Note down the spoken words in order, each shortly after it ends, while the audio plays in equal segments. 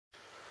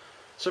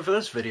So for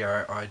this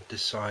video I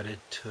decided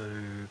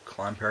to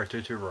climb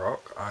Paratutu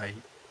Rock.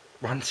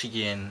 Once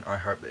again, I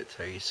hope that's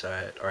how you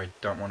say it. I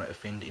don't want to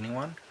offend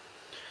anyone.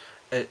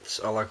 It's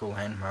a local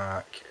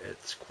landmark,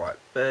 it's quite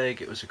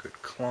big, it was a good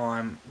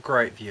climb,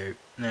 great view.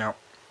 Now,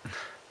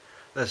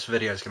 this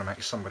video is going to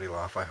make somebody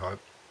laugh, I hope,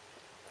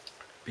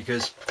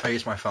 because I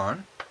use my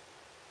phone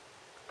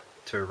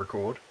to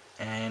record,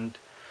 and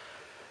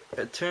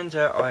it turns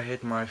out I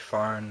had my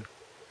phone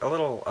a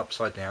little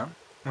upside down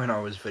when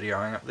I was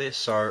videoing up there,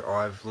 so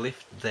I've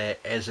left that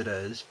as it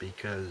is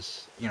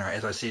because, you know,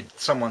 as I said,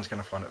 someone's going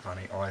to find it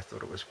funny. I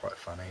thought it was quite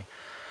funny.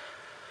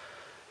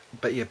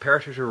 But yeah,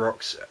 Paratutu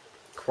Rock's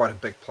quite a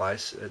big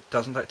place. It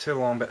doesn't take too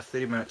long, about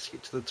 30 minutes to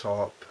get to the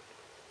top.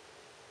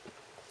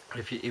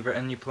 If you're ever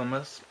in New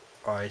Plymouth,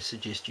 I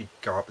suggest you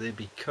go up there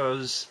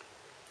because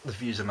the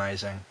view's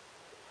amazing.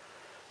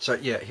 So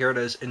yeah, here it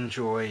is,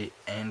 enjoy,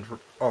 and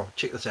oh,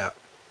 check this out.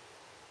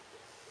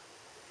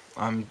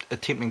 I'm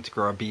attempting to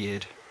grow a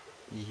beard.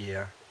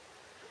 Yeah,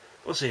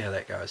 we'll see how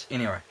that goes.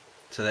 Anyway,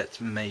 so that's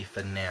me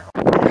for now.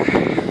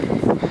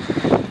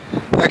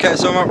 Okay,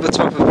 so I'm up at the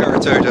top of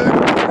Paratutu. I don't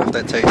know if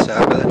that's how you say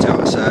it, but that's how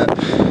I say it.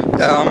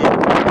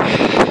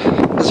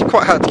 It's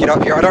quite hard to get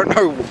up here. I don't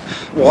know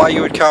why you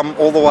would come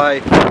all the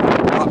way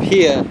up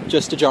here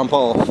just to jump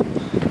off.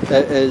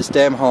 It is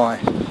damn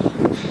high.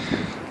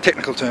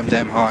 Technical term,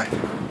 damn high.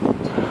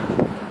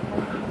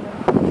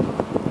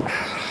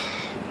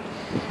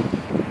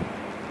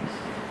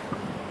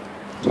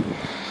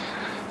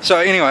 So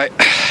anyway,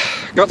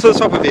 got to the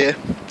top of here.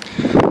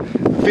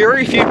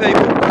 Very few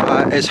people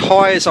are as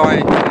high as I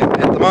am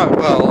at the moment.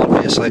 Well,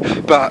 obviously,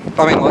 but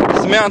I mean, like,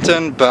 there's a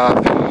mountain,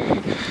 but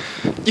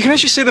you can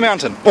actually see the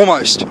mountain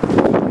almost.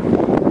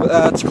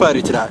 It's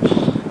cloudy today.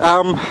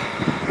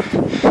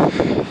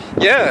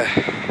 Yeah,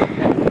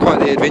 quite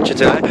the adventure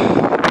today.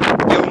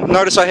 You'll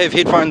notice I have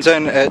headphones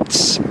in.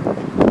 It's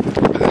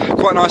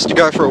quite nice to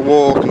go for a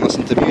walk and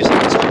listen to music.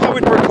 So I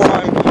went for a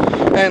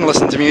climb and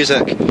listen to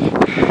music.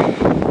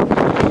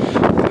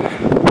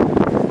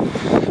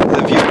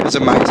 Is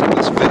amazing.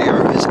 This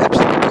video is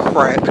absolutely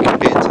crap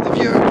compared to the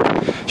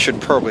view. Should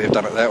probably have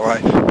done it that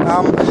way.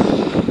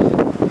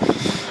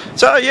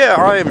 So yeah,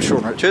 I am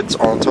Sean Richards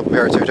on top of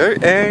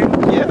Paratutu,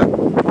 and yeah,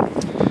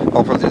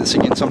 I'll probably do this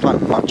again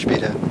sometime much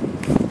better.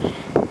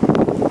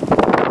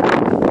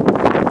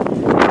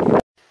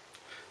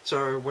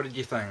 So what did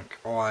you think?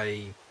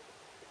 I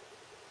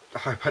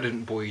hope I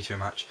didn't bore you too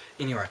much.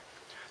 Anyway,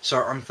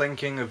 so I'm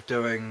thinking of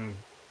doing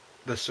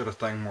this sort of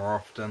thing more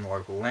often,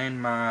 local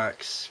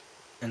landmarks,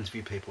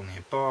 interview people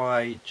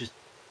nearby, just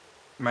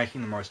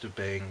making the most of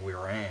being where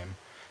I am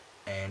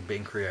and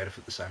being creative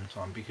at the same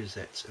time, because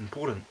that's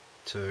important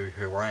to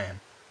who I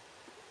am.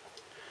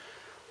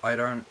 I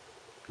don't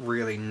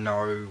really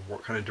know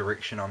what kind of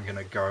direction I'm going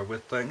to go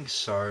with things,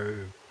 so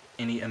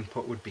any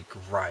input would be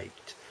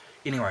great.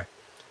 Anyway,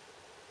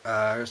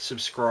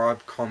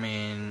 subscribe,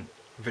 comment,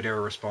 video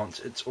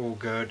response, it's all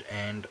good,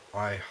 and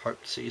I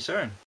hope to see you soon.